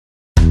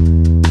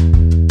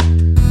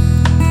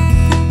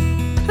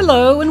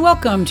Hello and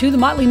welcome to the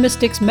Motley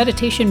Mystics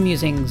Meditation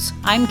Musings.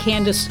 I'm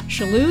Candace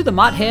Shalou, the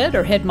Mothead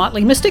or Head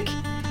Motley Mystic.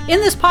 In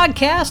this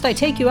podcast, I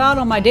take you out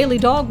on my daily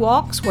dog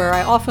walks where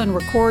I often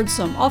record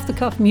some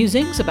off-the-cuff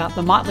musings about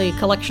the motley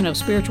collection of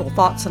spiritual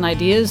thoughts and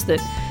ideas that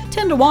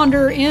tend to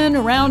wander in,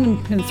 around,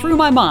 and through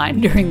my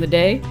mind during the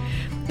day.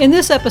 In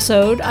this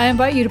episode, I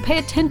invite you to pay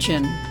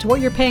attention to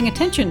what you're paying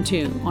attention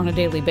to on a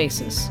daily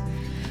basis.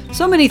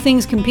 So many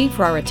things compete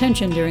for our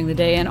attention during the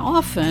day, and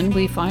often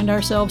we find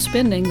ourselves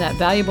spending that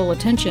valuable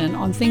attention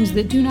on things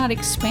that do not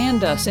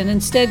expand us and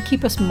instead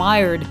keep us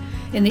mired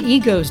in the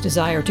ego's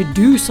desire to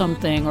do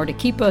something or to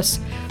keep us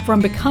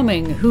from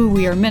becoming who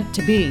we are meant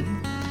to be.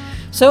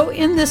 So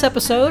in this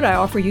episode, I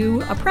offer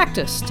you a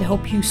practice to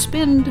help you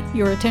spend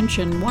your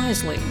attention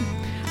wisely.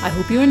 I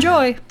hope you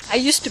enjoy. I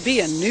used to be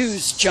a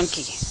news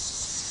junkie.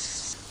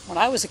 When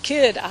I was a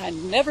kid, I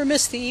never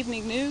missed the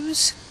evening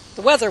news.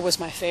 The weather was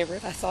my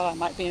favorite. I thought I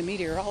might be a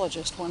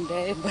meteorologist one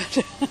day,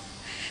 but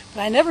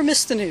I never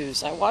missed the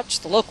news. I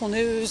watched the local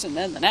news, and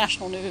then the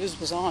national news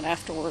was on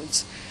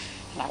afterwards,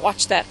 and I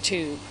watched that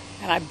too.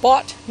 And I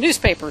bought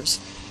newspapers.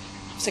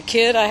 As a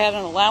kid, I had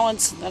an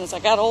allowance, and then as I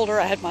got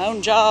older, I had my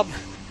own job.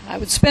 I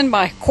would spend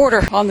my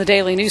quarter on the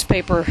daily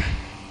newspaper.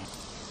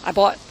 I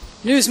bought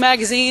news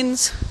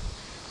magazines.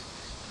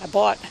 I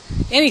bought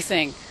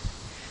anything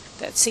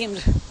that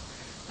seemed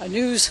a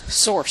news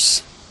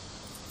source.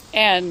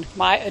 And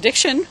my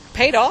addiction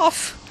paid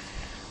off.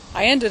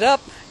 I ended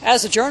up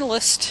as a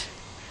journalist.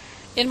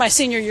 In my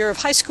senior year of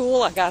high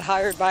school, I got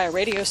hired by a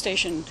radio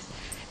station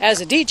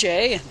as a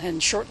DJ, and then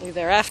shortly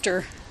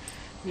thereafter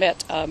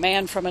met a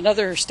man from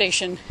another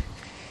station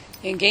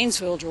in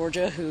Gainesville,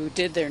 Georgia, who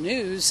did their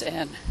news,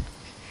 and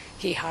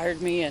he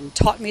hired me and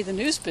taught me the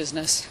news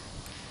business.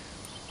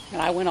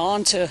 And I went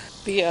on to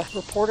be a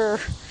reporter,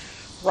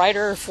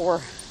 writer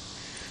for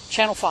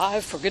Channel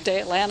 5 for Good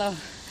Day Atlanta,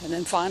 and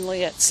then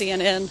finally at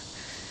CNN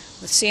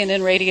with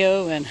CNN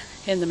Radio and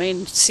in the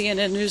main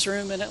CNN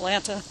newsroom in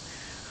Atlanta.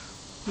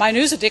 My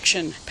news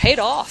addiction paid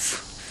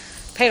off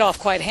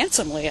quite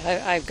handsomely.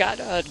 I've got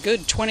a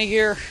good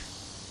 20-year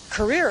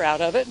career out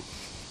of it,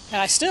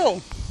 and I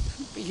still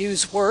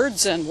use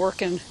words and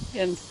work in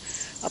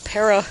a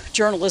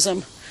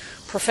para-journalism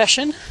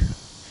profession.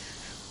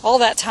 All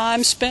that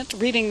time spent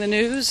reading the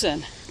news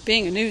and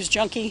being a news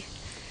junkie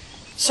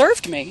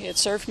served me. It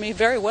served me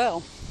very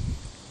well.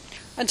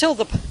 Until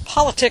the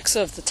politics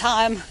of the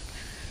time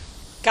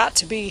got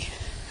to be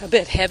a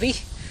bit heavy,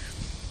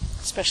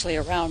 especially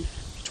around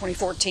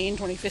 2014,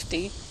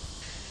 2015,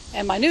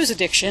 and my news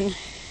addiction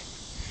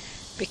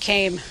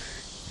became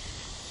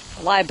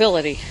a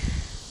liability.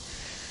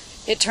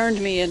 It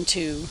turned me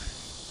into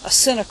a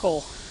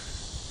cynical,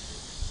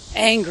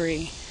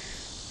 angry,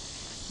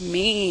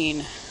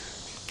 mean,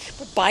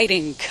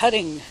 biting,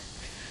 cutting,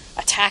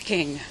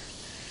 attacking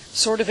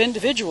sort of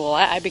individual.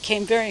 I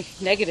became very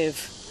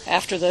negative.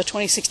 After the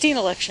 2016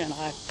 election,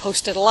 I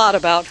posted a lot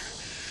about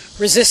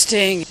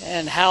resisting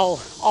and how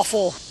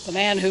awful the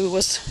man who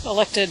was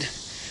elected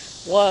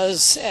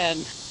was,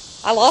 and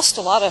I lost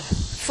a lot of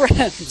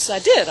friends. I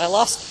did. I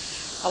lost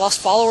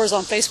followers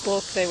on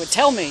Facebook. They would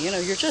tell me,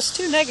 you're just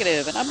too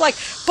negative. And I'm like,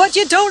 but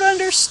you don't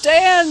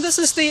understand. This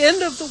is the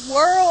end of the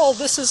world.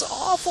 This is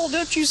awful.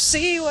 Don't you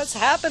see what's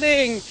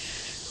happening?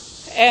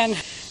 And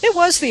it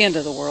was the end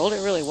of the world.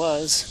 It really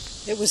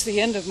was. It was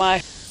the end of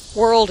my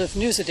world of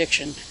news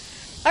addiction.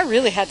 I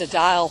really had to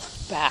dial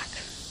back.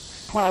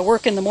 When I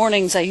work in the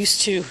mornings, I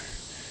used to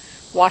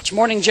watch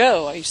Morning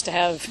Joe. I used to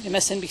have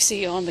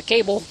MSNBC on the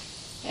cable,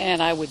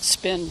 and I would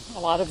spend a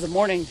lot of the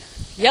morning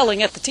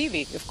yelling at the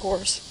TV, of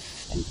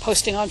course, and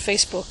posting on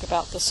Facebook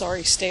about the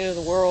sorry state of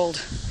the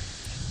world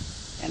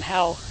and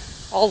how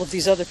all of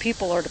these other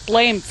people are to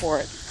blame for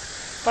it.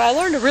 But I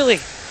learned a really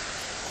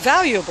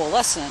valuable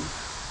lesson.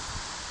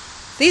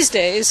 These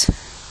days,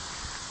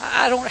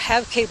 I don't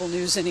have cable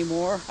news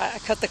anymore. I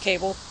cut the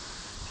cable.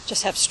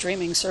 Just have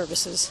streaming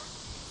services.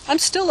 I'm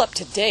still up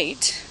to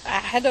date. I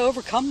had to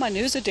overcome my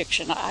news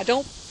addiction. I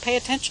don't pay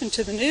attention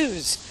to the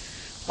news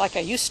like I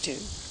used to.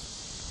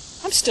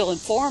 I'm still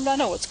informed. I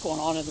know what's going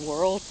on in the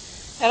world.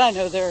 And I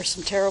know there are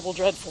some terrible,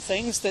 dreadful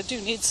things that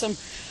do need some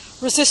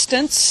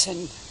resistance,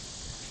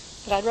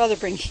 but I'd rather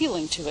bring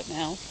healing to it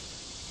now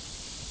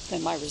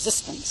than my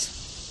resistance.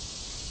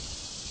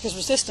 Because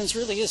resistance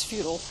really is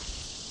futile.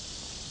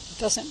 It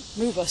doesn't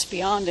move us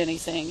beyond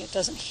anything. It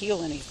doesn't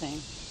heal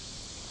anything.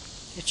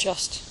 It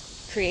just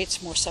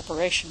creates more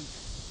separation.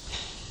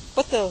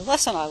 But the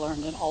lesson I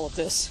learned in all of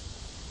this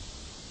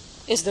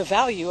is the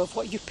value of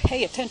what you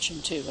pay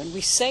attention to. And we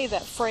say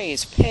that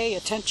phrase, pay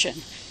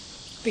attention,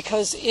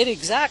 because it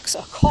exacts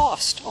a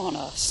cost on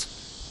us.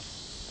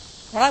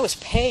 When I was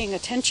paying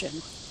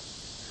attention,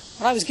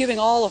 when I was giving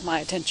all of my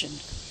attention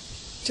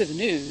to the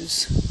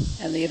news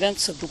and the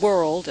events of the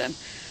world and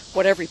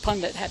what every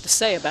pundit had to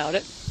say about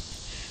it,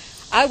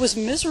 I was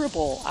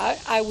miserable.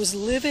 I was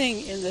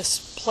living in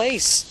this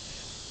place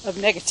of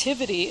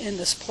negativity, in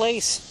this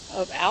place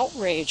of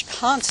outrage,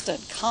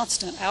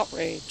 constant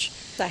outrage.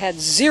 I had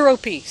zero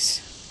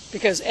peace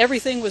because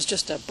everything was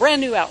just a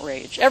brand new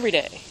outrage every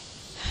day.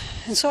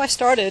 And so I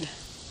started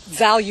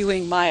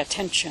valuing my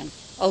attention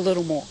a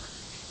little more.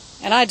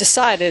 And I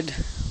decided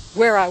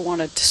where I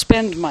wanted to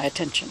spend my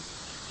attention.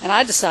 And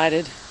I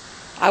decided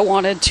I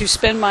wanted to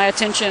spend my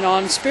attention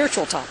on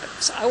spiritual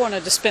topics. I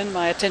wanted to spend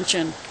my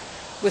attention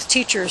with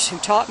teachers who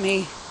taught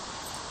me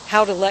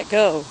how to let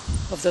go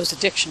of those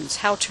addictions,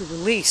 how to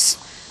release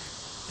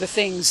the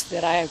things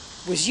that I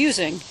was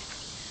using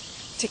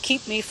to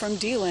keep me from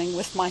dealing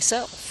with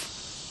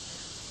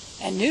myself.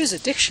 And news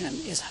addiction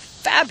is a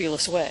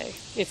fabulous way.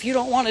 If you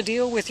don't want to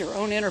deal with your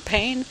own inner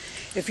pain,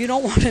 if you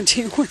don't want to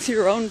deal with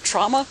your own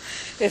trauma,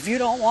 if you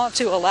don't want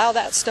to allow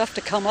that stuff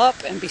to come up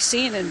and be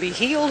seen and be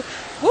healed,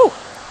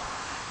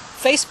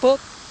 Facebook,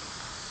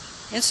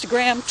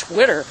 Instagram,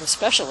 Twitter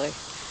especially,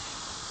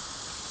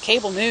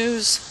 cable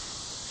news,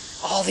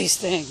 all these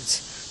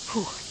things,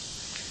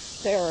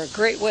 they are a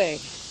great way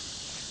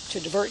to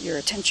divert your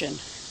attention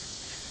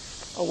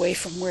away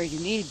from where you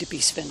need to be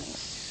spending,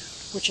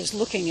 which is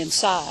looking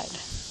inside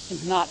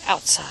and not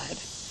outside.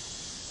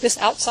 This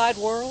outside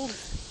world,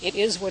 it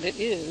is what it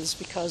is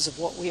because of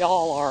what we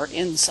all are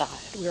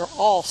inside. We are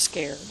all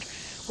scared.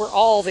 We're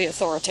all the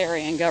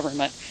authoritarian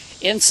government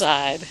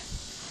inside.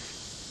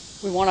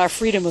 We want our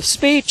freedom of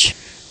speech.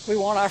 We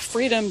want our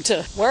freedom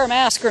to wear a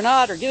mask or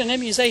not, or get an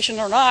immunization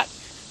or not,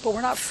 but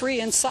we're not free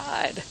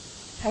inside.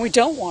 And we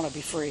don't want to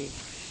be free.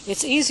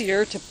 It's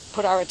easier to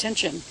put our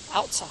attention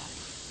outside.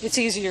 It's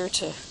easier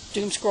to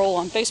doom scroll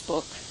on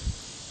Facebook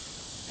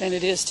than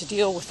it is to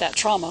deal with that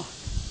trauma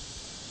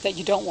that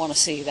you don't want to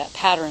see, that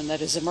pattern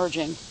that is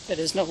emerging, that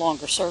is no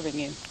longer serving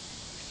you.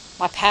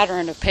 My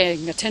pattern of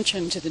paying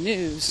attention to the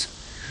news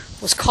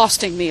was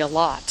costing me a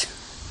lot.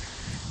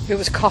 It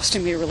was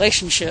costing me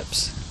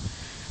relationships.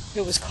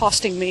 It was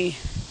costing me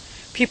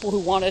people who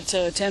wanted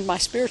to attend my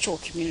spiritual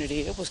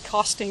community. It was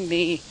costing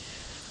me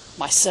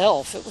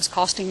myself. It was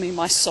costing me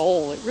my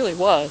soul. It really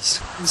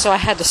was. And so I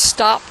had to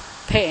stop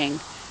paying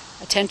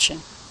attention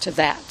to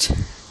that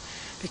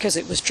because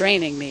it was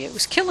draining me. It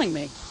was killing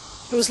me.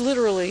 It was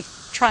literally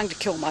trying to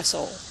kill my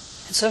soul.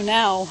 And so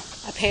now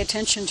I pay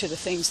attention to the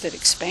things that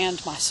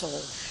expand my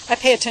soul. I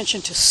pay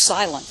attention to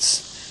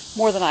silence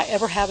more than I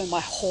ever have in my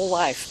whole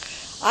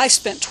life. I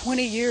spent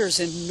 20 years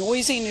in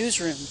noisy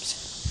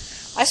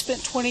newsrooms. I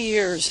spent 20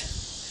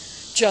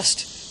 years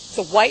just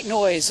the white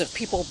noise of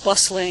people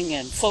bustling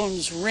and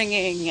phones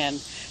ringing and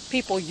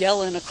people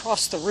yelling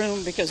across the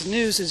room because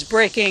news is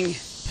breaking.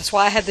 That's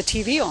why I had the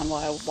TV on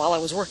while I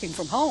was working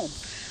from home.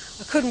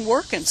 I couldn't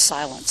work in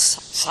silence.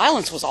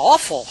 Silence was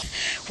awful.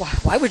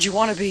 Why would you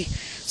want to be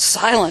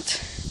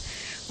silent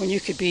when you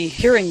could be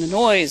hearing the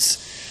noise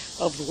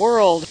of the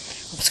world,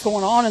 what's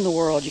going on in the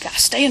world? You got to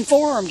stay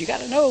informed. You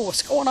got to know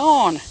what's going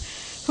on,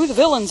 who the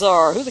villains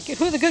are, who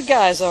the good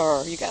guys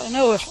are. You got to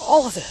know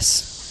all of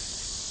this.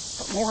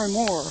 But more and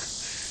more,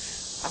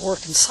 I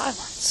work in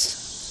silence.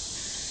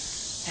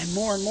 And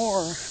more,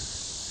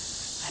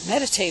 I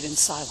meditate in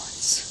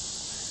silence.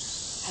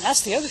 And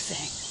that's the other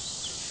thing.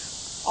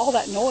 All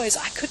that noise,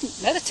 I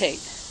couldn't meditate.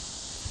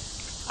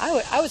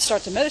 I would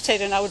start to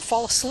meditate and I would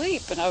fall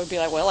asleep. And I would be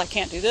like, well, I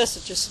can't do this.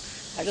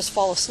 I just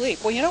fall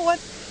asleep. Well, you know what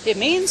it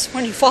means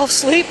when you fall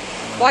asleep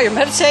while you're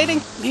meditating?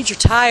 It means you're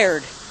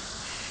tired.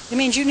 It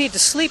means you need to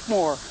sleep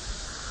more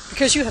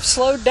because you have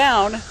slowed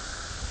down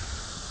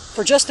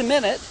for just a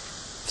minute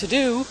to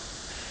do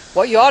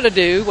what you ought to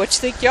do, what you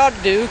think you ought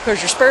to do,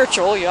 because you're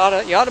spiritual. You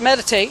ought to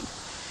meditate.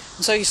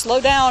 And so you slow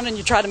down and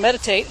you try to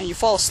meditate and you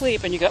fall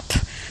asleep and you go,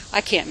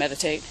 I can't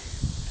meditate.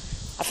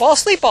 I fall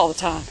asleep all the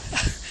time.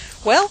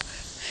 Well,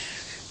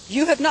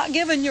 you have not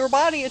given your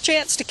body a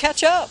chance to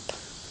catch up.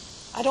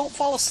 I don't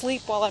fall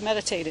asleep while I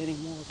meditate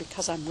anymore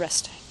because I'm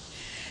resting.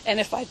 And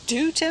if I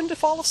do tend to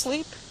fall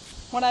asleep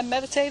when I'm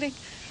meditating,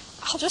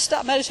 I'll just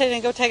stop meditating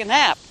and go take a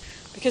nap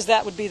because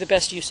that would be the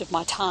best use of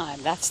my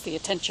time. That's the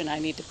attention I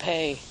need to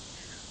pay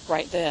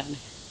right then,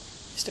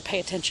 is to pay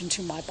attention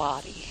to my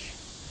body.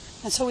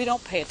 And so we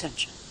don't pay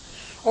attention.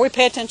 Or we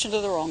pay attention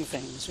to the wrong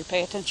things. We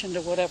pay attention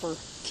to whatever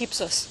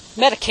keeps us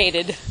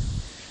medicated,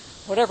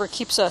 whatever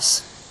keeps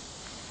us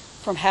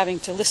from having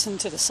to listen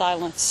to the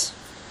silence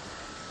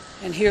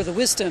and hear the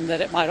wisdom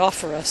that it might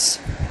offer us.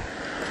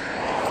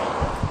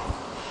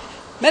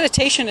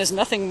 Meditation is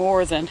nothing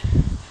more than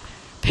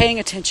paying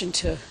attention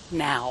to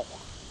now,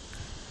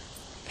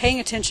 paying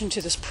attention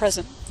to this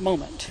present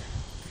moment.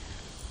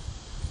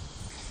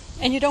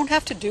 And you don't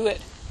have to do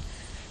it.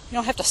 You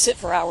don't have to sit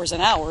for hours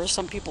and hours.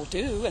 Some people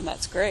do, and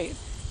that's great.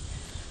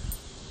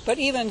 But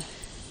even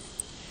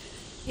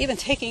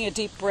taking a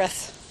deep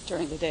breath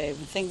during the day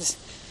when things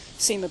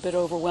seem a bit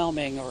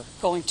overwhelming or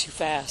going too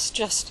fast,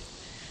 just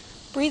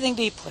breathing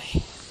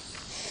deeply,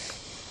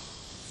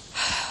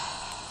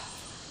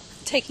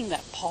 taking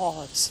that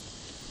pause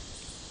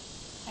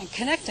and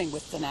connecting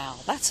with the now,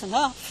 that's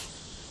enough.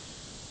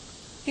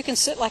 You can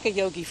sit like a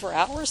yogi for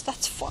hours,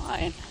 that's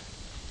fine.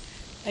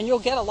 And you'll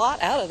get a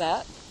lot out of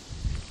that.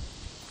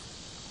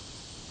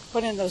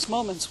 But in those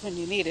moments when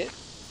you need it,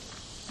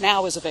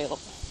 now is available.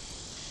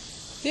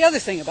 The other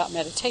thing about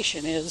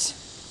meditation is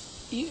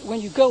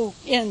when you go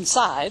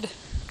inside,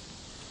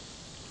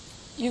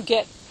 you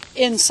get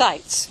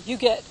insights. You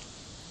get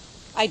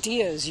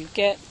ideas, you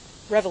get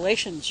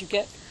revelations, you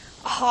get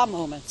aha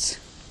moments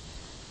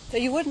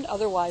that you wouldn't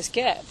otherwise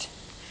get.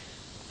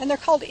 And they're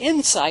called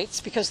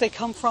insights because they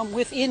come from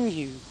within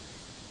you.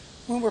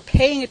 When we're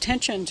paying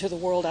attention to the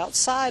world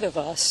outside of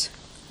us,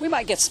 we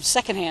might get some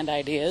secondhand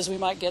ideas. We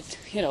might get,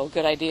 a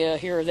good idea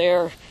here or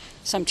there.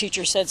 Some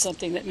teacher said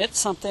something that meant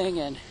something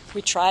and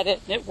we tried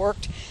it and it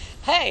worked.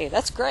 Hey,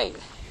 that's great.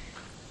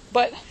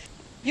 But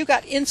you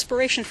got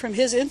inspiration from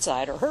his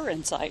insight or her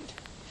insight.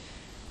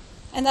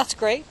 And that's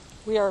great.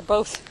 We are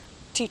both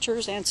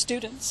teachers and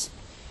students.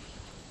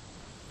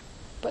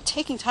 But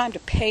taking time to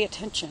pay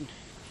attention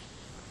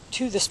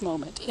to this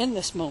moment, in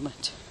this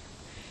moment,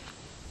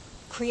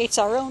 creates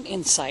our own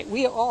insight.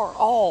 We are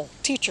all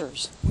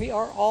teachers. We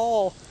are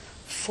all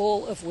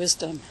full of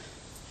wisdom.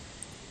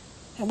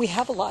 And we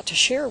have a lot to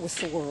share with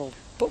the world.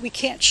 But we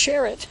can't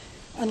share it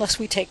unless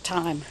we take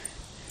time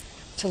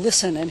to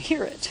listen and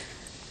hear it.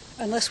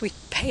 Unless we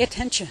pay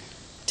attention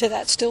to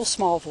that still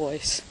small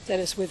voice that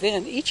is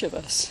within each of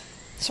us.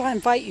 So I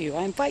invite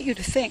you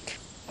to think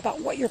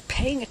about what you're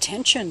paying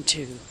attention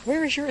to.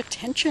 Where is your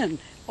attention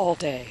all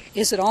day?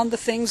 Is it on the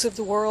things of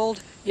the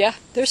world? Yeah,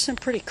 there's some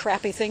pretty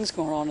crappy things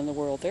going on in the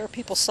world. There are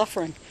people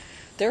suffering.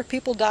 There are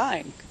people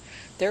dying.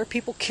 There are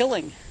people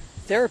killing.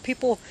 There are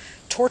people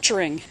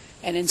torturing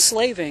and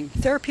enslaving.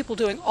 There are people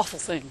doing awful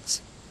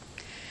things.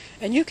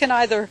 And you can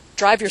either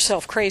drive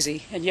yourself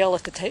crazy and yell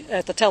at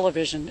the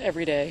television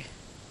every day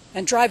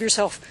and drive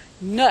yourself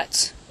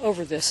nuts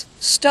over this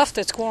stuff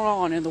that's going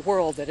on in the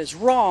world that is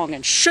wrong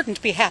and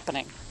shouldn't be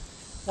happening.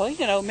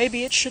 Well,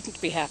 maybe it shouldn't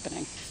be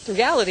happening. The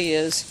reality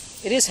is,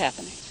 it is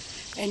happening.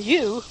 And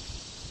you,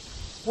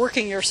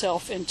 working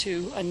yourself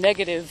into a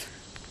negative,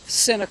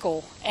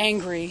 cynical,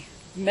 angry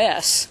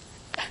mess,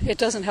 it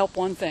doesn't help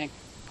one thing.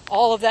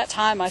 All of that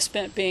time I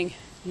spent being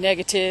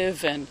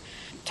negative and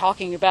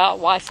talking about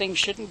why things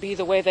shouldn't be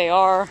the way they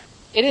are,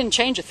 it didn't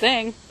change a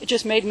thing. It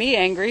just made me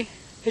angry.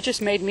 It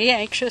just made me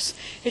anxious.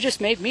 It just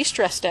made me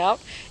stressed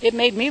out. It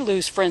made me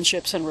lose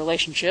friendships and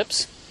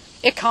relationships.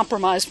 It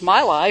compromised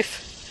my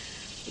life.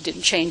 It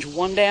didn't change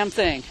one damn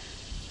thing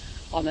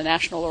on the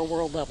national or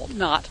world level.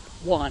 Not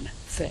one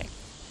thing.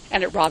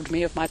 And it robbed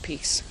me of my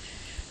peace.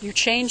 You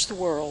change the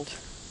world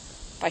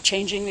by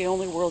changing the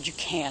only world you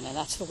can, and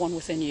that's the one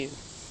within you.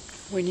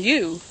 When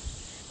you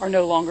are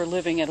no longer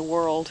living in a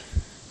world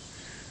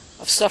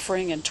of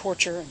suffering and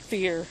torture and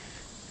fear,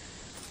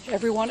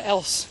 everyone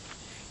else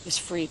is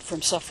freed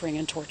from suffering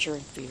and torture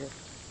and fear.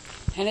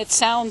 And it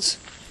sounds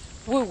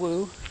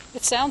woo-woo,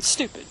 it sounds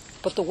stupid,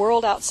 but the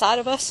world outside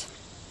of us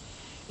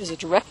is a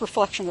direct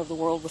reflection of the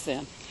world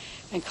within.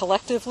 And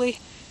collectively,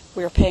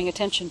 we are paying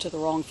attention to the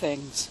wrong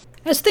things.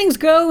 As things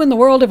go in the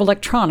world of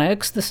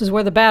electronics, this is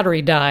where the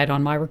battery died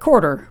on my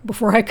recorder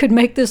before I could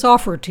make this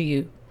offer to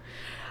you.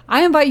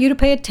 I invite you to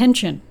pay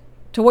attention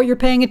to what you're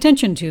paying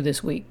attention to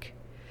this week.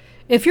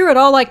 If you're at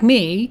all like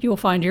me, you'll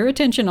find your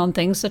attention on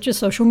things such as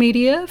social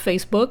media,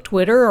 Facebook,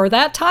 Twitter, or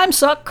that time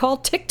suck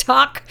called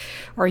TikTok,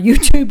 or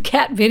YouTube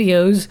cat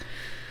videos.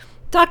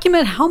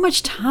 Document how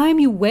much time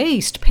you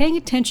waste paying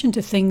attention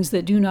to things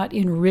that do not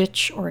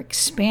enrich or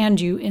expand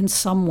you in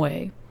some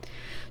way.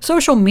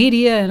 Social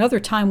media and other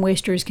time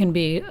wasters can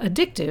be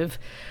addictive,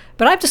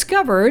 but I've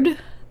discovered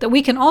that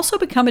we can also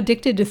become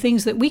addicted to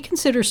things that we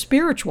consider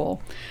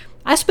spiritual.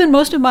 I spend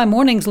most of my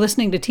mornings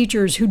listening to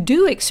teachers who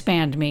do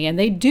expand me, and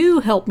they do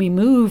help me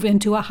move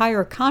into a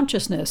higher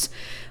consciousness.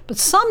 But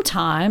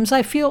sometimes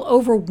I feel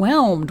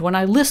overwhelmed when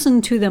I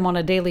listen to them on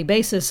a daily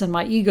basis and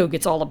my ego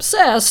gets all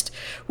obsessed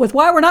with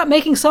why we're not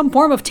making some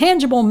form of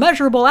tangible,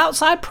 measurable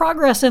outside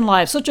progress in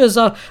life, such as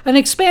an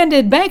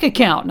expanded bank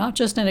account, not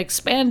just an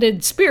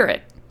expanded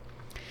spirit.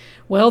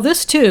 Well,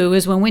 this too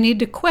is when we need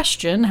to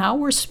question how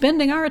we're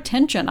spending our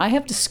attention. I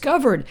have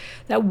discovered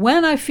that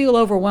when I feel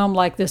overwhelmed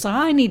like this,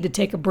 I need to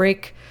take a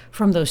break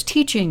from those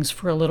teachings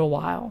for a little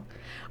while.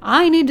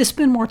 I need to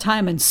spend more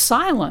time in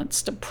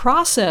silence to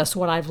process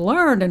what I've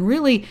learned and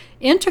really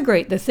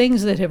integrate the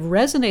things that have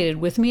resonated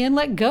with me and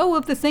let go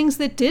of the things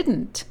that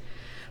didn't.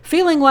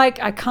 Feeling like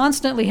I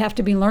constantly have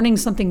to be learning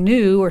something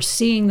new or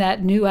seeing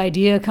that new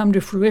idea come to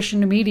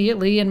fruition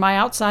immediately in my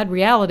outside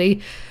reality,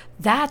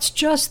 that's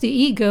just the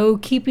ego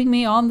keeping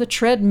me on the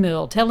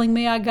treadmill, telling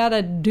me I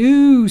gotta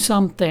do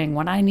something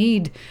when I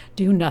need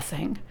do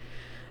nothing.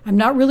 I'm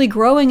not really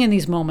growing in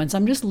these moments.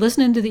 I'm just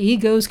listening to the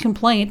ego's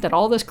complaint that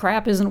all this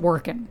crap isn't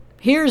working.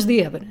 Here's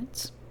the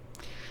evidence.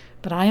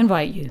 But I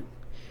invite you,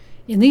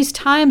 in these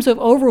times of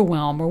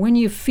overwhelm or when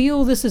you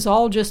feel this is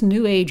all just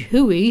new age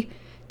hooey,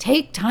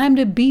 take time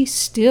to be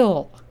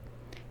still.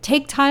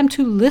 Take time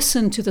to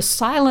listen to the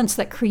silence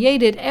that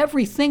created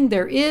everything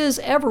there is,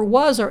 ever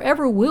was, or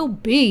ever will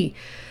be.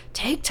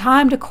 Take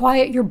time to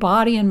quiet your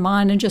body and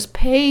mind and just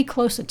pay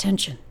close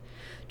attention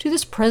to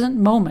this present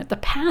moment. The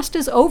past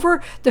is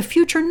over. The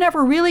future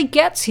never really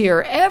gets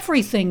here.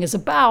 Everything is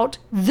about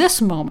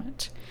this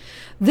moment.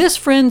 This,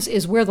 friends,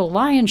 is where the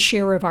lion's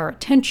share of our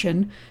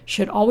attention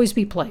should always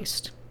be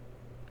placed.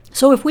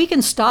 So if we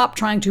can stop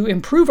trying to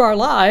improve our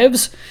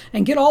lives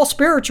and get all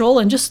spiritual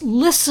and just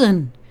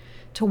listen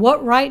to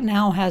what right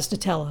now has to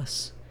tell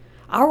us,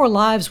 our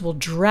lives will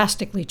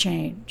drastically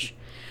change.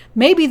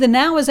 Maybe the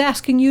now is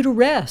asking you to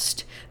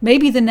rest.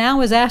 Maybe the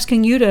now is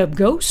asking you to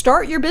go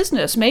start your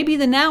business. Maybe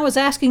the now is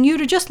asking you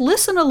to just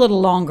listen a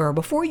little longer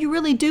before you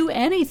really do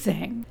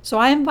anything. So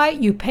I invite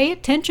you, pay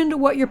attention to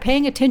what you're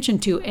paying attention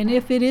to. And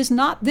if it is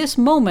not this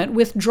moment,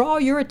 withdraw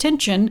your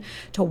attention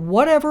to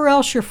whatever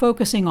else you're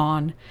focusing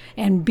on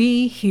and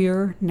be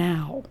here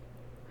now.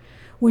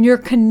 When you're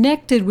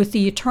connected with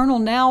the eternal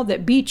now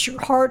that beats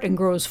your heart and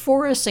grows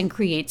forests and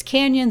creates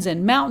canyons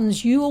and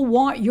mountains, you'll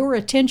want your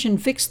attention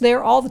fixed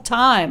there all the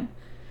time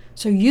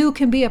so you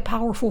can be a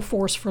powerful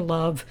force for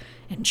love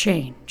and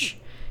change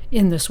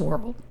in this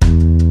world.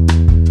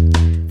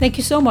 Thank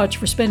you so much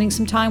for spending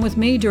some time with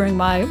me during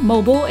my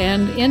mobile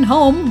and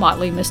in-home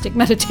Motley Mystic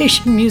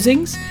Meditation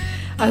musings.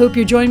 I hope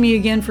you'll join me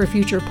again for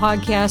future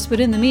podcasts,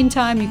 but in the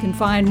meantime, you can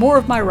find more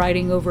of my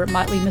writing over at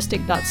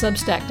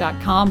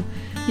motleymystic.substack.com.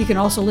 You can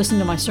also listen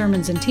to my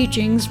sermons and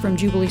teachings from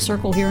Jubilee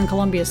Circle here in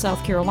Columbia,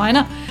 South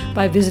Carolina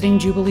by visiting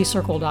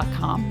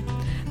jubileecircle.com.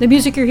 The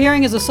music you're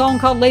hearing is a song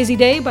called Lazy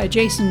Day by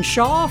Jason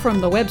Shaw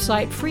from the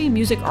website Free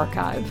Music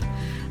Archive.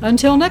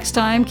 Until next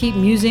time, keep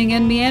musing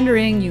and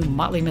meandering, you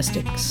Motley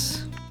Mystics.